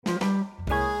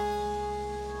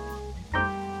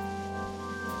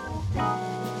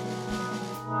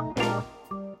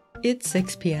It's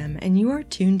 6 p.m. and you are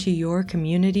tuned to your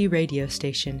community radio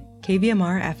station,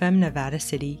 KVMR FM Nevada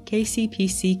City,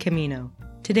 KCPC Camino.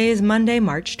 Today is Monday,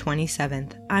 March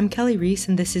 27th. I'm Kelly Reese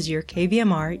and this is your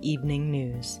KVMR Evening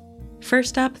News.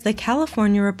 First up, the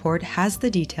California Report has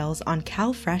the details on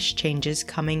CalFresh changes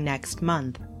coming next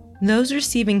month. Those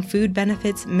receiving food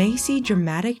benefits may see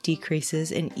dramatic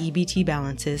decreases in EBT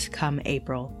balances come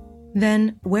April.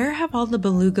 Then, where have all the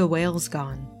beluga whales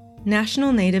gone?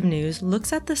 National Native News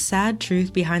looks at the sad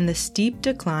truth behind the steep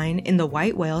decline in the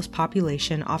white whale's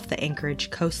population off the Anchorage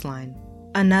coastline.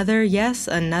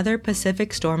 Another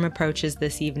Pacific storm approaches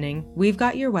this evening. We've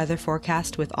got your weather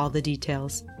forecast with all the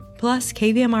details. Plus,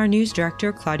 KVMR News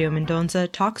Director Cláudio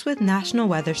Mendonça talks with National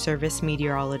Weather Service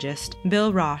Meteorologist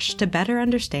Bill Rasch to better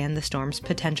understand the storm's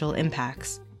potential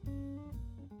impacts.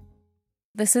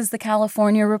 This is the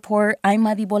California Report. I'm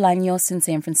Madi Bolaños in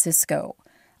San Francisco.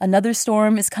 Another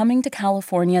storm is coming to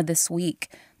California this week.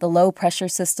 The low-pressure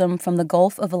system from the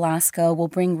Gulf of Alaska will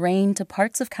bring rain to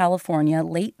parts of California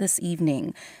late this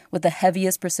evening, with the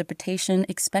heaviest precipitation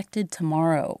expected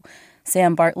tomorrow.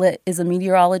 Sam Bartlett is a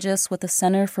meteorologist with the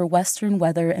Center for Western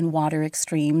Weather and Water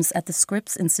Extremes at the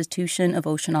Scripps Institution of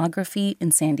Oceanography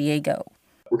in San Diego.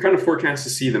 We're kind of forecast to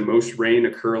see the most rain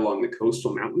occur along the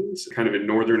coastal mountains, kind of in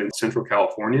northern and central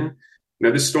California.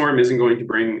 Now, this storm isn't going to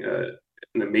bring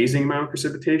an amazing amount of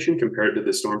precipitation compared to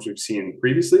the storms we've seen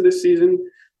previously this season,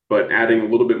 but adding a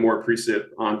little bit more precip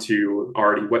onto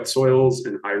already wet soils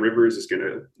and high rivers is going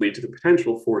to lead to the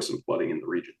potential for some flooding in the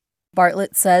region.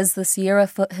 Bartlett says the Sierra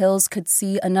foothills could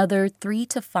see another 3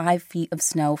 to 5 feet of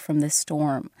snow from this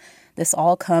storm. This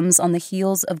all comes on the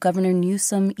heels of Governor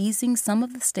Newsom easing some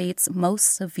of the state's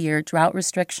most severe drought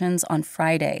restrictions on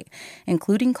Friday,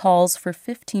 including calls for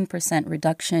 15%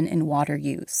 reduction in water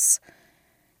use.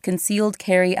 Concealed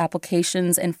carry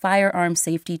applications and firearm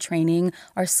safety training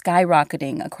are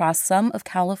skyrocketing across some of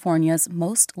California's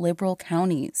most liberal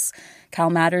counties.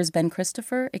 CalMatters' Ben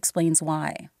Christopher explains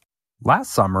why.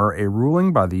 Last summer, a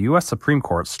ruling by the U.S. Supreme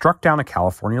Court struck down a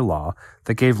California law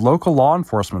that gave local law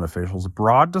enforcement officials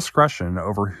broad discretion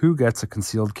over who gets a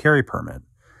concealed carry permit.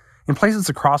 In places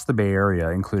across the Bay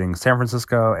Area, including San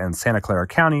Francisco and Santa Clara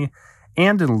County,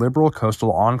 and in liberal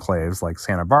coastal enclaves like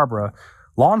Santa Barbara,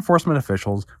 law enforcement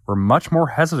officials were much more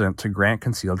hesitant to grant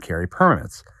concealed carry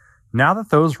permits. Now that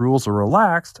those rules are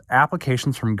relaxed,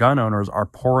 applications from gun owners are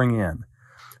pouring in.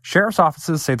 Sheriff's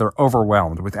offices say they're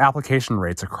overwhelmed, with application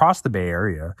rates across the Bay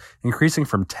Area increasing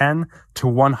from 10 to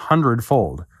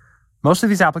 100-fold. Most of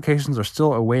these applications are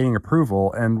still awaiting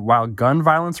approval, and while gun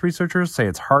violence researchers say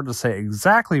it's hard to say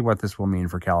exactly what this will mean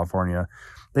for California,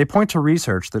 they point to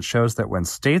research that shows that when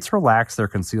states relax their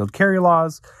concealed carry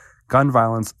laws, gun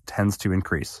violence tends to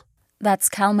increase. That's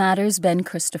CalMatters' Ben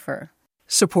Christopher.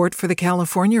 Support for the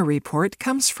California Report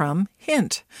comes from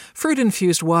Hint,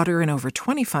 fruit-infused water in over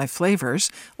 25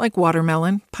 flavors like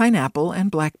watermelon, pineapple,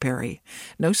 and blackberry.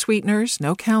 No sweeteners,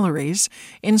 no calories.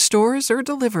 In stores or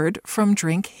delivered from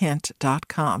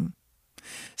drinkhint.com.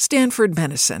 Stanford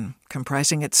Medicine,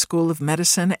 comprising its School of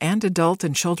Medicine and Adult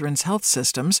and Children's Health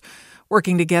Systems,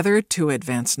 working together to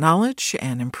advance knowledge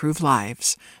and improve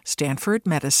lives.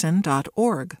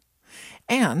 StanfordMedicine.org.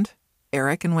 And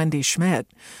Eric and Wendy Schmidt,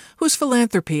 whose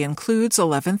philanthropy includes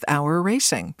 11th Hour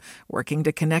Racing, working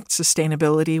to connect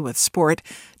sustainability with sport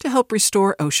to help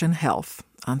restore ocean health.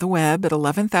 On the web at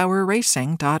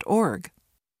 11thhourracing.org.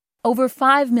 Over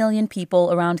 5 million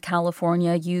people around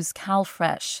California use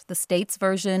CalFresh, the state's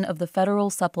version of the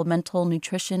Federal Supplemental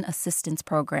Nutrition Assistance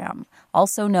Program,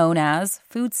 also known as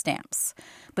food stamps.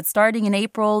 But starting in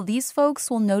April, these folks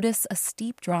will notice a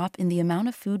steep drop in the amount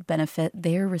of food benefit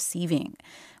they're receiving.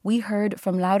 We heard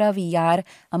from Laura Villar,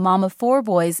 a mom of 4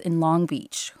 boys in Long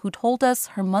Beach, who told us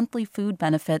her monthly food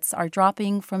benefits are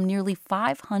dropping from nearly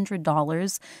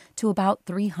 $500 to about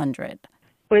 $300.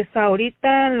 Pues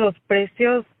ahorita los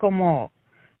precios como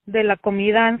de la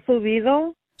comida han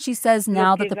subido. She says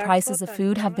now that the prices of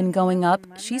food have been going up,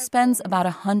 she spends about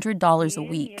 $100 a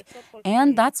week.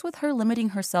 And that's with her limiting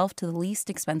herself to the least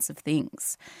expensive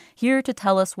things. Here to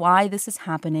tell us why this is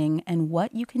happening and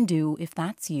what you can do if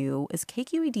that's you is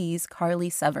KQED's Carly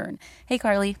Severn. Hey,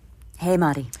 Carly. Hey,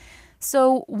 Marty.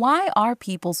 So why are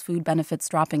people's food benefits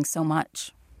dropping so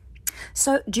much?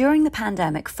 So during the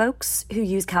pandemic, folks who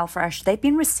use CalFresh, they've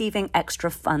been receiving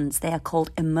extra funds. They are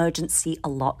called emergency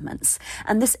allotments.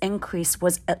 And this increase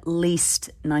was at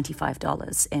least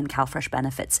 $95 in CalFresh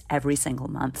benefits every single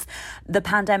month. The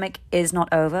pandemic is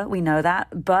not over, we know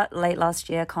that. But late last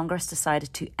year, Congress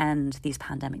decided to end these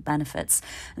pandemic benefits.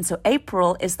 And so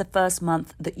April is the first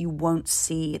month that you won't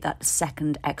see that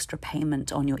second extra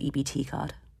payment on your EBT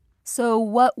card. So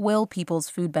what will people's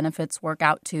food benefits work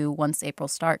out to once April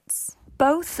starts?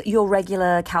 Both your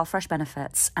regular CalFresh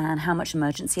benefits and how much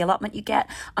emergency allotment you get,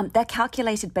 they're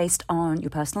calculated based on your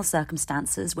personal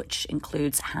circumstances, which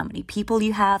includes how many people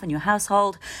you have in your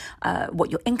household, what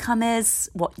your income is,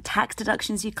 what tax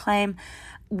deductions you claim.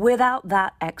 Without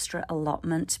that extra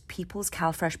allotment, people's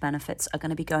CalFresh benefits are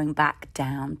going to be going back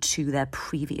down to their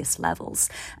previous levels.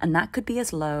 And that could be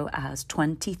as low as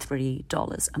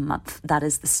 $23 a month. That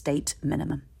is the state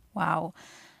minimum. Wow.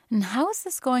 And how is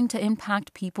this going to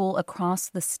impact people across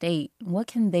the state? What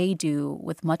can they do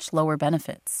with much lower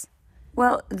benefits?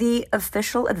 Well, the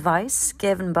official advice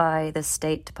given by the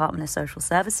State Department of Social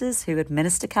Services, who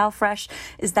administer CalFresh,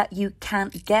 is that you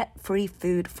can't get free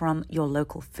food from your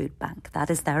local food bank. That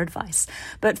is their advice.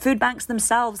 But food banks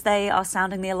themselves, they are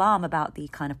sounding the alarm about the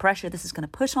kind of pressure this is going to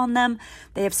put on them.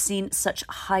 They have seen such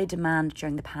high demand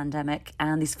during the pandemic,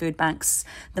 and these food banks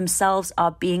themselves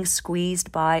are being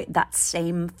squeezed by that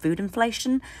same food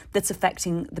inflation that's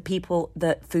affecting the people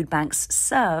that food banks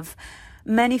serve.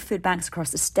 Many food banks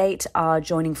across the state are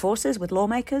joining forces with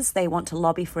lawmakers. They want to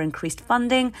lobby for increased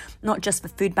funding, not just for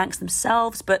food banks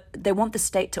themselves, but they want the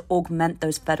state to augment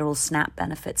those federal SNAP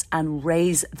benefits and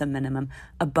raise the minimum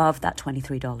above that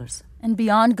 $23. And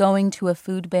beyond going to a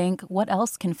food bank, what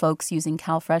else can folks using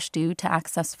CalFresh do to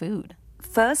access food?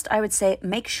 First, I would say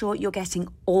make sure you're getting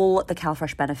all the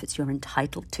CalFresh benefits you're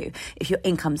entitled to. If your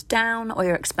income's down or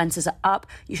your expenses are up,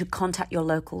 you should contact your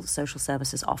local social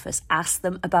services office. Ask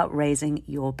them about raising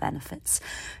your benefits.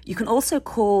 You can also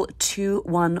call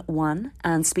 211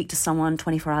 and speak to someone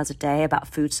 24 hours a day about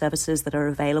food services that are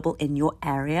available in your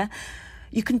area.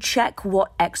 You can check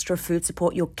what extra food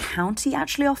support your county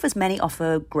actually offers. Many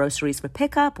offer groceries for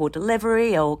pickup or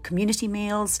delivery or community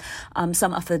meals.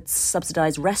 Some offer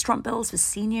subsidized restaurant bills for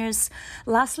seniors.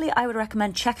 Lastly, I would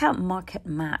recommend check out Market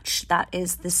Match. That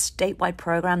is the statewide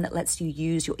program that lets you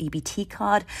use your EBT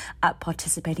card at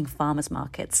participating farmers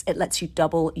markets. It lets you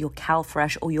double your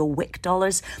CalFresh or your WIC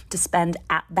dollars to spend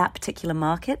at that particular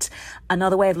market.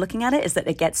 Another way of looking at it is that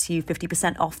it gets you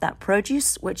 50% off that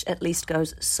produce, which at least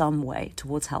goes some way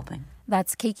towards helping.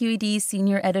 That's KQED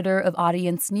Senior Editor of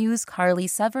Audience News, Carly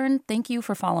Severn. Thank you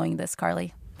for following this,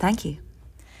 Carly. Thank you.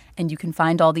 And you can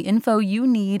find all the info you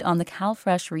need on the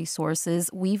CalFresh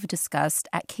resources we've discussed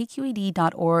at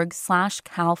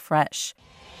kqed.org/CalFresh.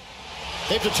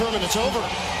 They've determined it's over.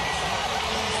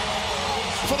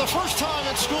 For the first time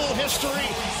in school history,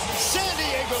 San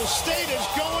Diego State is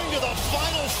going to the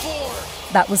Final Four.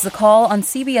 That was the call on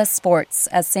CBS Sports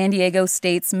as San Diego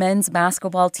State's men's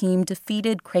basketball team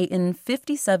defeated Creighton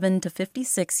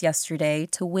 57-56 yesterday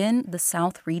to win the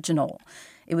South Regional.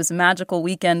 It was a magical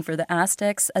weekend for the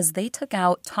Aztecs as they took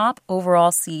out top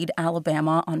overall seed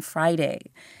Alabama on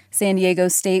Friday. San Diego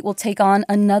State will take on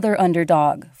another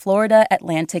underdog, Florida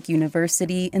Atlantic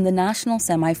University, in the national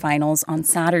semifinals on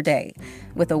Saturday.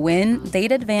 With a win,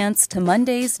 they'd advance to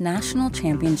Monday's national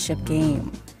championship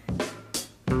game.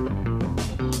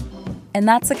 And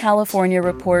that's a California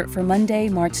Report for Monday,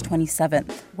 March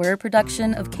 27th. We're a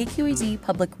production of KQED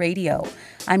Public Radio.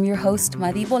 I'm your host,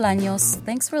 Madi Bolaños.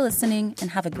 Thanks for listening and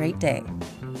have a great day.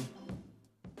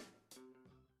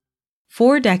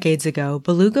 4 decades ago,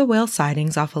 beluga whale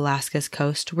sightings off Alaska's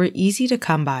coast were easy to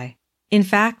come by. In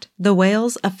fact, the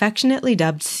whales, affectionately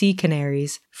dubbed sea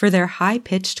canaries for their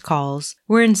high-pitched calls,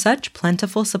 were in such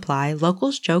plentiful supply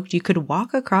locals joked you could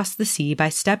walk across the sea by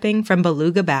stepping from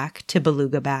beluga back to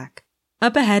beluga back.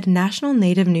 Up ahead, National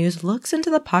Native News looks into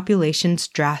the population's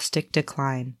drastic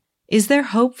decline. Is there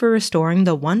hope for restoring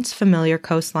the once familiar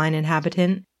coastline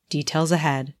inhabitant? Details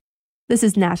ahead. This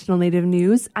is National Native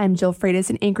News. I'm Jill Freitas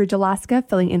in Anchorage, Alaska,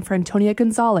 filling in for Antonia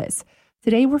Gonzalez.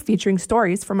 Today we're featuring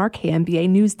stories from our KMBA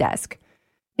news desk.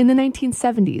 In the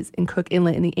 1970s, in Cook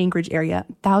Inlet in the Anchorage area,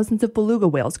 thousands of beluga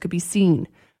whales could be seen.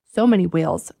 So many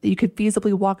whales that you could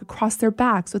feasibly walk across their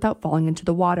backs without falling into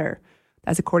the water.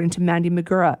 That's according to Mandy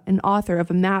Magura, an author of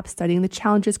a map studying the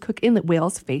challenges Cook Inlet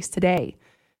whales face today.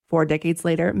 4 decades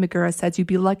later, Magura says you'd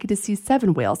be lucky to see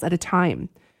 7 whales at a time.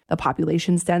 The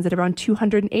population stands at around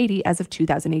 280 as of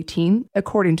 2018,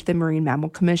 according to the Marine Mammal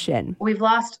Commission. We've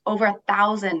lost over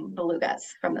 1,000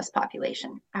 belugas from this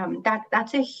population.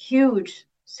 That's a huge,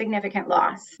 significant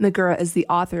loss. Magura is the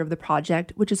author of the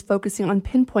project, which is focusing on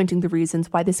pinpointing the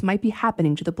reasons why this might be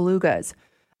happening to the belugas.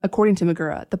 According to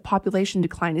Magura, the population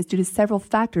decline is due to several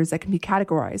factors that can be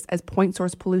categorized as point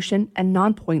source pollution and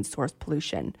non-point source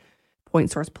pollution. Point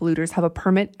source polluters have a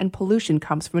permit and pollution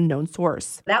comes from a known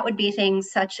source. That would be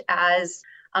things such as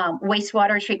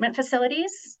wastewater treatment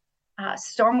facilities,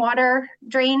 stormwater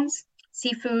drains,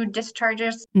 seafood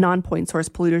discharges. Non-point source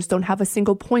polluters don't have a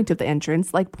single point of the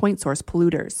entrance like point source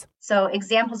polluters. So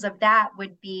examples of that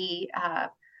would be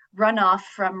runoff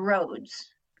from roads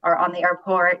or on the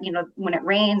airport, when it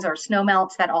rains or snow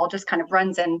melts, that all just kind of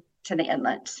runs into the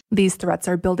inlet. These threats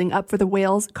are building up for the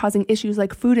whales, causing issues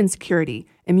like food insecurity,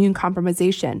 immune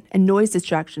compromisation, and noise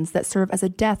distractions that serve as a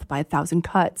death by 1,000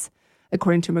 cuts.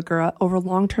 According to Magura, over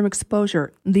long-term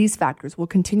exposure, these factors will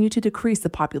continue to decrease the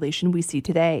population we see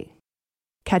today.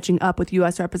 Catching up with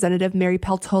U.S. Representative Mary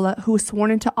Peltola, who was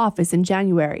sworn into office in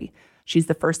January. She's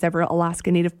the first ever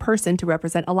Alaska Native person to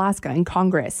represent Alaska in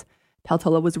Congress.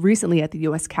 Peltola was recently at the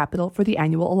U.S. Capitol for the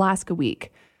annual Alaska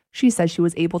Week. She says she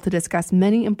was able to discuss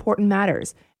many important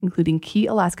matters, including key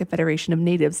Alaska Federation of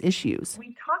Natives issues.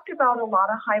 We talked about a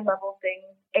lot of high-level things.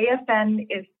 AFN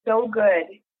is so good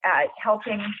at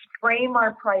helping frame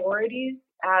our priorities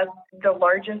as the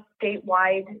largest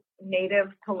statewide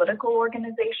Native political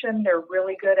organization. They're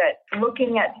really good at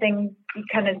looking at things,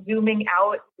 kind of zooming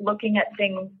out, looking at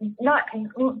things not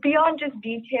beyond just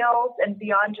details and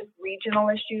beyond just regional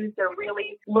issues. They're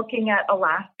really looking at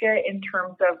Alaska in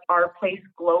terms of our place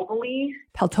globally.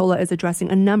 Peltola is addressing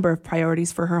a number of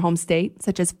priorities for her home state,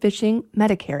 such as fishing,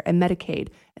 Medicare and Medicaid,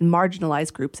 and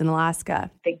marginalized groups in Alaska.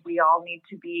 I think we all need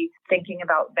to be thinking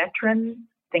about veterans,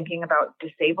 thinking about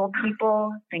disabled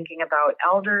people, thinking about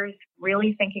elders,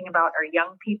 really thinking about our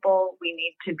young people. We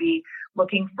need to be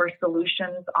looking for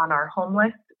solutions on our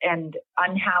homeless and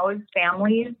unhoused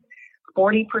families.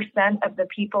 40% of the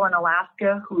people in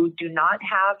Alaska who do not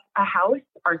have a house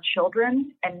are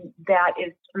children, and that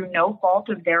is through no fault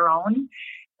of their own.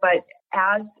 But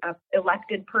as an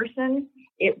elected person,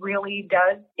 it really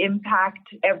does impact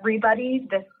everybody,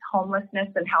 this homelessness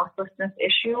and houselessness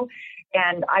issue.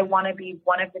 And I want to be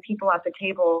one of the people at the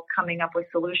table coming up with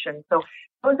solutions. So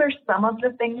those are some of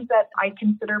the things that I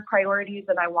consider priorities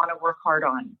that I want to work hard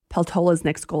on. Peltola's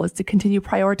next goal is to continue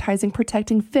prioritizing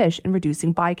protecting fish and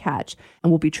reducing bycatch,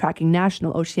 and will be tracking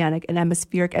National Oceanic and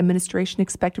Atmospheric Administration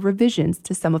expected revisions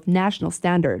to some of national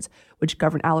standards, which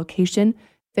govern allocation,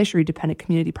 fishery-dependent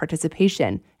community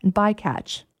participation, and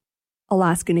bycatch.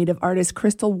 Alaska Native artist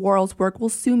Crystal Worrell's work will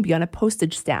soon be on a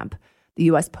postage stamp. The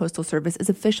U.S. Postal Service is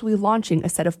officially launching a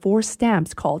set of 4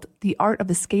 stamps called The Art of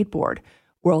the Skateboard.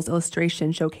 Worrell's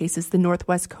illustration showcases the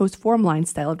Northwest Coast form line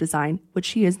style of design, which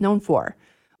she is known for.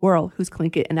 Worrell, whose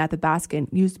Tlingit and Athabascan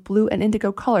used blue and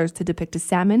indigo colors to depict a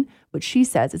salmon, which she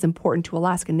says is important to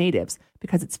Alaska Natives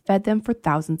because it's fed them for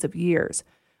thousands of years.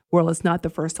 Worrell is not the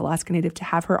first Alaska Native to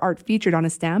have her art featured on a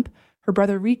stamp. Her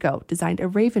brother Rico designed a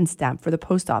raven stamp for the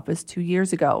post office 2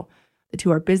 years ago. The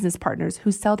two are business partners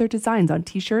who sell their designs on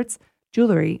t-shirts,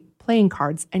 jewelry, playing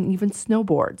cards, and even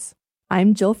snowboards.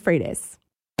 I'm Jill Freitas.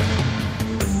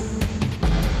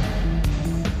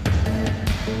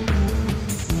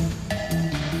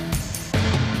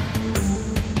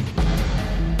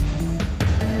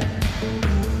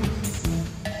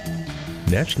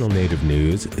 National Native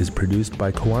News is produced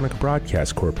by Kawanak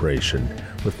Broadcast Corporation,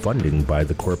 with funding by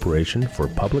the Corporation for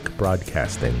Public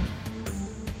Broadcasting.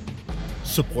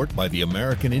 Support by the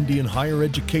American Indian Higher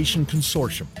Education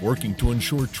Consortium, working to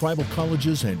ensure tribal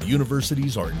colleges and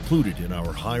universities are included in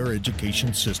our higher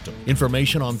education system.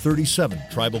 Information on 37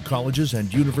 tribal colleges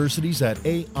and universities at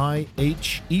aihec.org.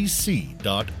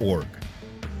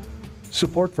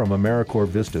 Support from AmeriCorps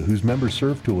Vista, whose members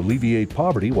serve to alleviate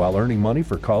poverty while earning money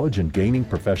for college and gaining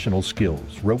professional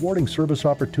skills. Rewarding service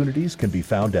opportunities can be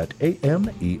found at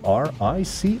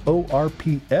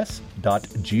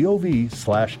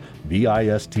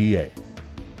americorps.gov/VISTA.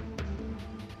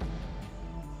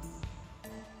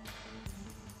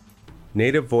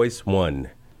 Native Voice One,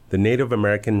 the Native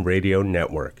American Radio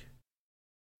Network.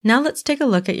 Now let's take a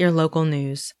look at your local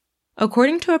news.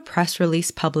 According to a press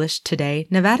release published today,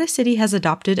 Nevada City has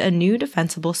adopted a new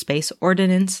defensible space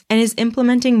ordinance and is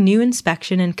implementing new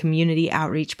inspection and community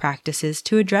outreach practices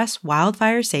to address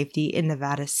wildfire safety in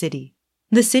Nevada City.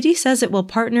 The city says it will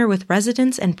partner with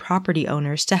residents and property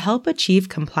owners to help achieve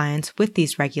compliance with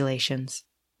these regulations.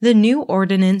 The new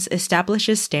ordinance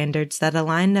establishes standards that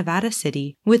align Nevada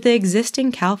City with the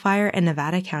existing CAL FIRE and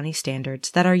Nevada County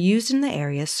standards that are used in the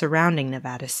areas surrounding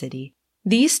Nevada City.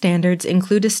 These standards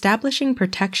include establishing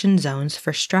protection zones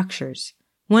for structures.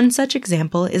 One such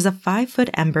example is a 5-foot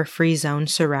ember-free zone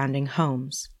surrounding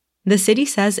homes. The city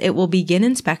says it will begin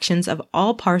inspections of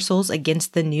all parcels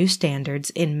against the new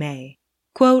standards in May.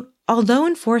 Quote, although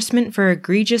enforcement for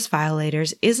egregious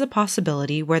violators is a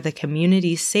possibility where the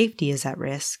community's safety is at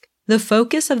risk, the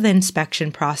focus of the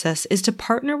inspection process is to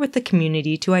partner with the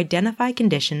community to identify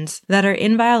conditions that are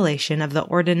in violation of the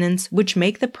ordinance which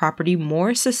make the property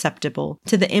more susceptible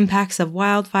to the impacts of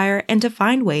wildfire and to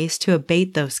find ways to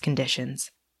abate those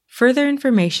conditions. Further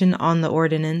information on the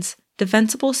ordinance,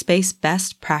 defensible space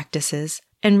best practices,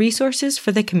 and resources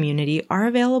for the community are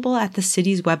available at the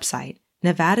city's website,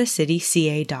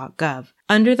 nevadacityca.gov,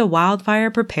 under the Wildfire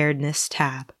Preparedness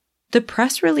tab. The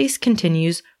press release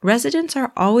continues, residents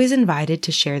are always invited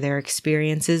to share their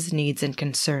experiences, needs, and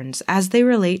concerns as they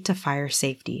relate to fire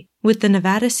safety with the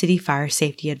Nevada City Fire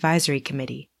Safety Advisory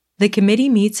Committee. The committee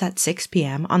meets at 6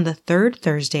 p.m. on the third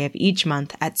Thursday of each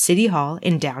month at City Hall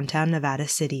in downtown Nevada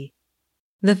City.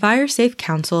 The Fire Safe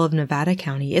Council of Nevada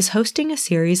County is hosting a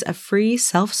series of free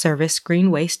self-service green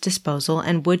waste disposal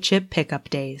and wood chip pickup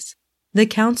days. The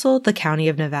Council, the County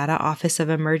of Nevada Office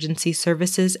of Emergency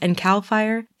Services, and CAL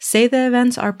FIRE say the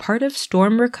events are part of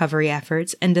storm recovery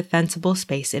efforts and defensible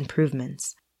space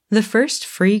improvements. The first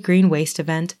free green waste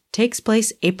event takes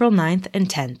place April 9th and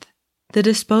 10th. The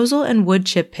disposal and wood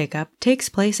chip pickup takes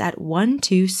place at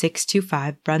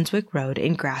 12625 Brunswick Road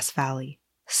in Grass Valley.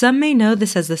 Some may know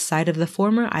this as the site of the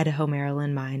former Idaho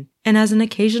Maryland mine and as an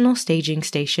occasional staging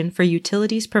station for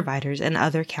utilities providers and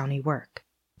other county work.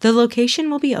 The location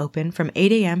will be open from 8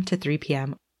 a.m. to 3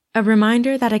 p.m. A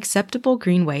reminder that acceptable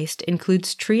green waste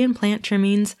includes tree and plant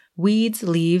trimmings, weeds,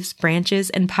 leaves, branches,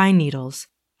 and pine needles.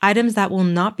 Items that will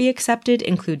not be accepted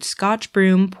include Scotch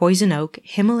broom, poison oak,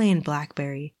 Himalayan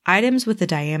blackberry, items with a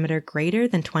diameter greater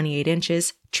than 28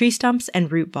 inches, tree stumps,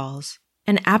 and root balls,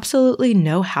 and absolutely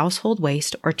no household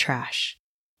waste or trash.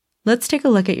 Let's take a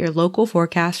look at your local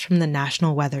forecast from the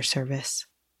National Weather Service.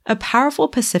 A powerful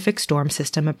Pacific storm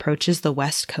system approaches the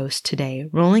west coast today,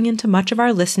 rolling into much of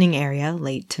our listening area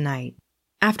late tonight.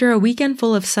 After a weekend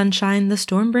full of sunshine, the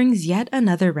storm brings yet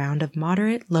another round of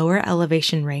moderate, lower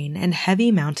elevation rain and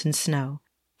heavy mountain snow.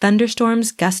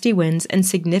 Thunderstorms, gusty winds, and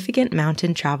significant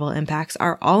mountain travel impacts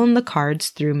are all in the cards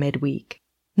through midweek.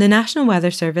 The National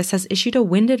Weather Service has issued a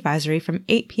wind advisory from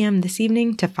 8 p.m. this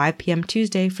evening to 5 p.m.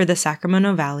 Tuesday for the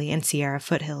Sacramento Valley and Sierra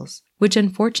foothills, which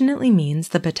unfortunately means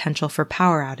the potential for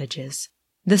power outages.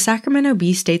 The Sacramento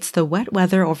Bee states the wet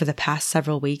weather over the past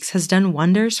several weeks has done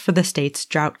wonders for the state's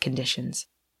drought conditions.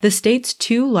 The state's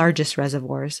two largest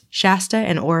reservoirs, Shasta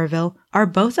and Oroville, are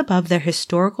both above their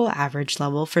historical average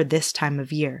level for this time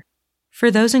of year.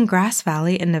 For those in Grass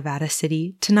Valley and Nevada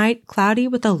City, tonight cloudy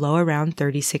with a low around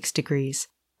 36 degrees.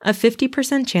 A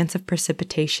 50% chance of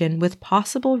precipitation with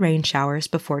possible rain showers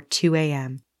before 2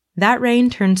 a.m. That rain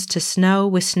turns to snow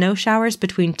with snow showers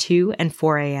between 2 and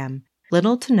 4 a.m.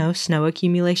 Little to no snow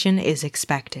accumulation is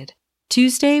expected.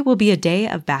 Tuesday will be a day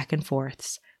of back and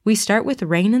forths. We start with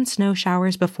rain and snow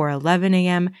showers before 11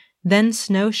 a.m., then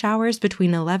snow showers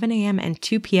between 11 a.m. and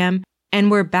 2 p.m., and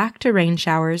we're back to rain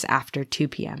showers after 2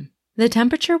 p.m. The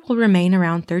temperature will remain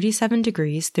around 37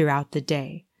 degrees throughout the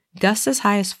day. Gusts as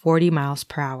high as 40 miles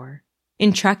per hour.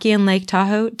 In Truckee and Lake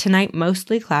Tahoe, tonight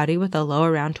mostly cloudy with a low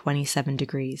around 27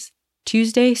 degrees.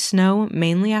 Tuesday, snow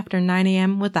mainly after 9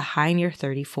 a.m. with a high near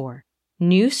 34.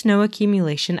 New snow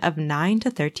accumulation of 9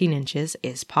 to 13 inches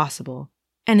is possible.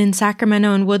 And in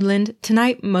Sacramento and Woodland,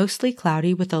 tonight mostly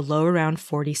cloudy with a low around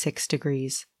 46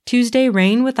 degrees. Tuesday,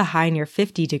 rain with a high near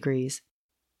 50 degrees.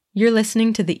 You're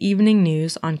listening to the evening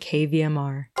news on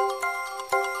KVMR.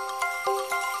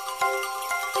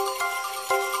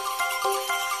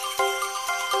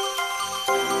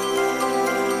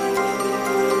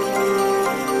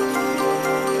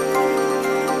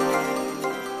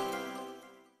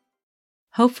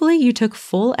 Hopefully you took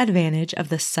full advantage of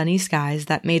the sunny skies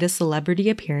that made a celebrity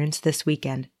appearance this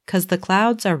weekend, 'cause the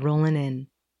clouds are rolling in.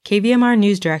 KVMR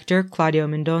News Director Cláudio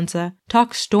Mendonça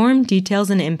talks storm details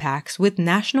and impacts with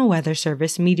National Weather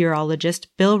Service Meteorologist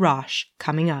Bill Rasch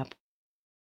coming up.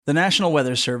 The National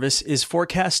Weather Service is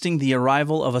forecasting the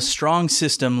arrival of a strong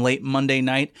system late Monday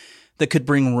night that could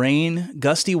bring rain,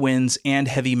 gusty winds, and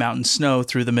heavy mountain snow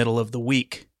through the middle of the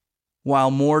week.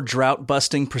 While more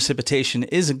drought-busting precipitation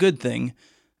is a good thing,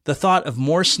 the thought of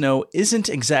more snow isn't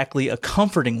exactly a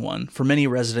comforting one for many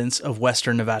residents of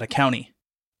western Nevada County.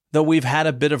 Though we've had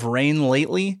a bit of rain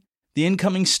lately, the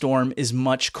incoming storm is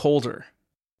much colder.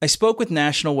 I spoke with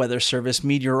National Weather Service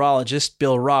meteorologist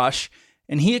Bill Rasch,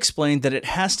 and he explained that it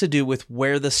has to do with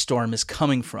where the storm is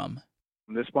coming from.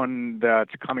 This one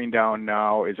that's coming down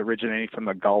now is originating from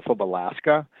the Gulf of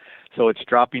Alaska. So it's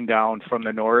dropping down from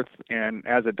the north, and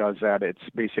as it does that, it's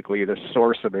basically the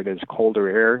source of it is colder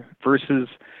air versus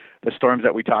the storms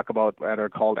that we talk about that are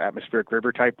called atmospheric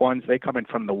river type ones. They come in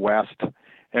from the west,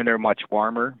 and they're much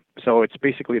warmer. So it's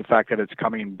basically the fact that it's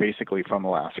coming basically from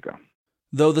Alaska.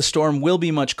 Though the storm will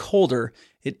be much colder,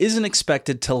 it isn't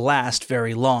expected to last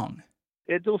very long.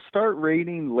 It'll start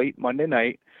raining late Monday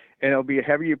night, and it'll be a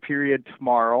heavier period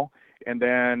tomorrow, and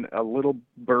then a little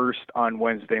burst on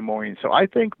Wednesday morning. So I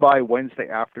think by Wednesday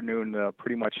afternoon,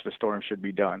 pretty much the storm should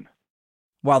be done.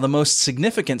 While the most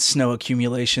significant snow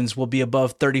accumulations will be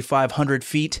above 3,500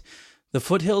 feet, the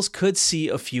foothills could see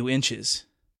a few inches.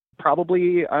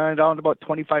 Probably down to about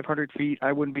 2,500 feet.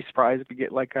 I wouldn't be surprised if we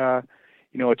get like a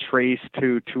trace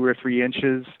to 2 or 3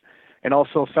 inches. And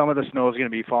also some of the snow is going to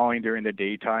be falling during the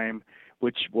daytime,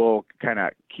 which will kind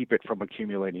of keep it from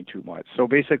accumulating too much. So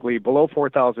basically below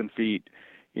 4,000 feet,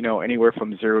 anywhere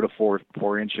from 0 to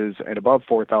 4 inches, and above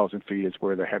 4,000 feet is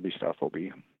where the heavy stuff will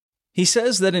be. He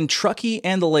says that in Truckee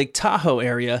and the Lake Tahoe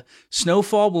area,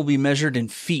 snowfall will be measured in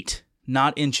feet,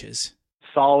 not inches.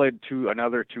 Solid to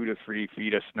another 2 to 3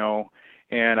 feet of snow.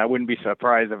 And I wouldn't be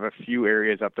surprised if a few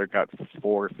areas up there got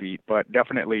 4 feet, but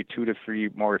definitely 2 to 3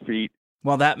 more feet.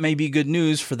 While that may be good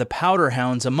news for the powder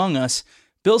hounds among us,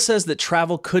 Bill says that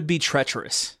travel could be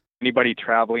treacherous. Anybody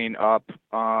traveling up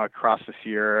across the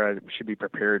Sierra should be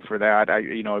prepared for that.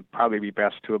 It'd probably be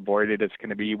best to avoid it. It's going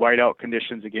to be whiteout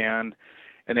conditions again,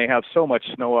 and they have so much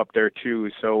snow up there too.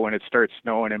 So when it starts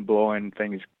snowing and blowing,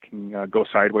 things can go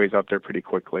sideways up there pretty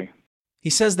quickly.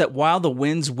 He says that while the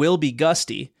winds will be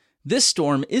gusty, this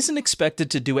storm isn't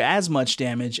expected to do as much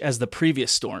damage as the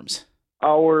previous storms.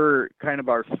 Our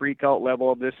freak out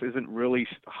level of this isn't really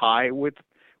high with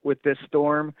this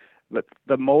storm.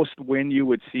 The most wind you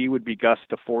would see would be gusts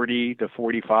to 40 to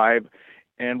 45.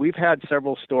 And we've had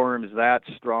several storms that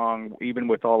strong, even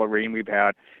with all the rain we've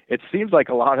had. It seems like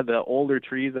a lot of the older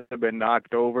trees have been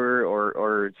knocked over,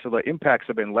 or so the impacts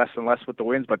have been less and less with the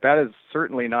winds. But that is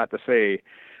certainly not to say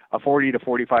a 40 to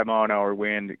 45 mile an hour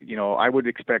wind. I would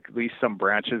expect at least some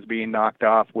branches being knocked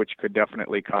off, which could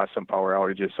definitely cause some power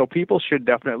outages. So people should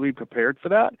definitely be prepared for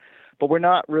that. But we're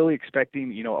not really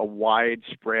expecting, a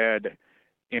widespread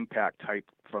impact type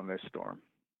from this storm.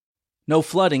 No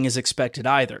flooding is expected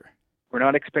either. We're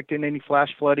not expecting any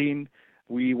flash flooding.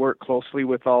 We work closely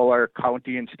with all our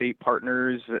county and state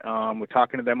partners. We're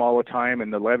talking to them all the time,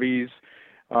 and the levees.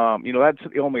 That's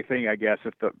the only thing, I guess.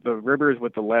 If the rivers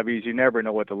with the levees, you never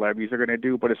know what the levees are going to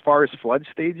do. But as far as flood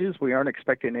stages, we aren't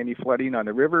expecting any flooding on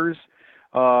the rivers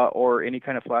or any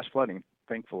kind of flash flooding,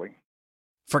 thankfully.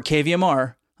 For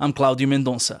KVMR, I'm Cláudio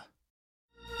Mendonça.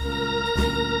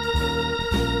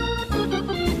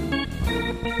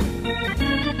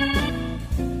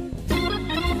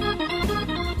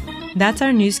 That's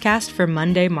our newscast for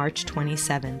Monday, March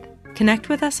 27th. Connect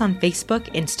with us on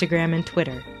Facebook, Instagram, and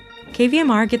Twitter.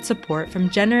 KVMR gets support from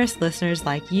generous listeners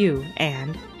like you,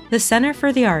 and the Center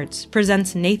for the Arts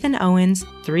presents Nathan Owen's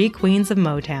 3 Queens of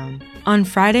Motown on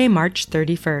Friday, March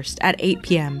 31st at 8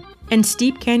 p.m. and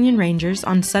Steep Canyon Rangers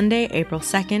on Sunday, April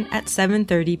 2nd at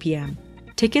 7:30 p.m.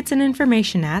 Tickets and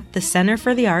information at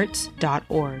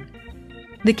thecenterforthearts.org.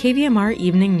 The KVMR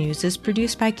Evening News is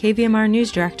produced by KVMR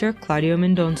News Director Cláudio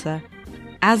Mendonça.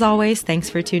 As always, thanks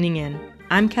for tuning in.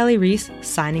 I'm Kelly Reese,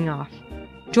 signing off.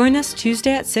 Join us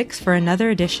Tuesday at 6 for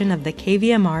another edition of the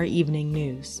KVMR Evening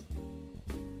News.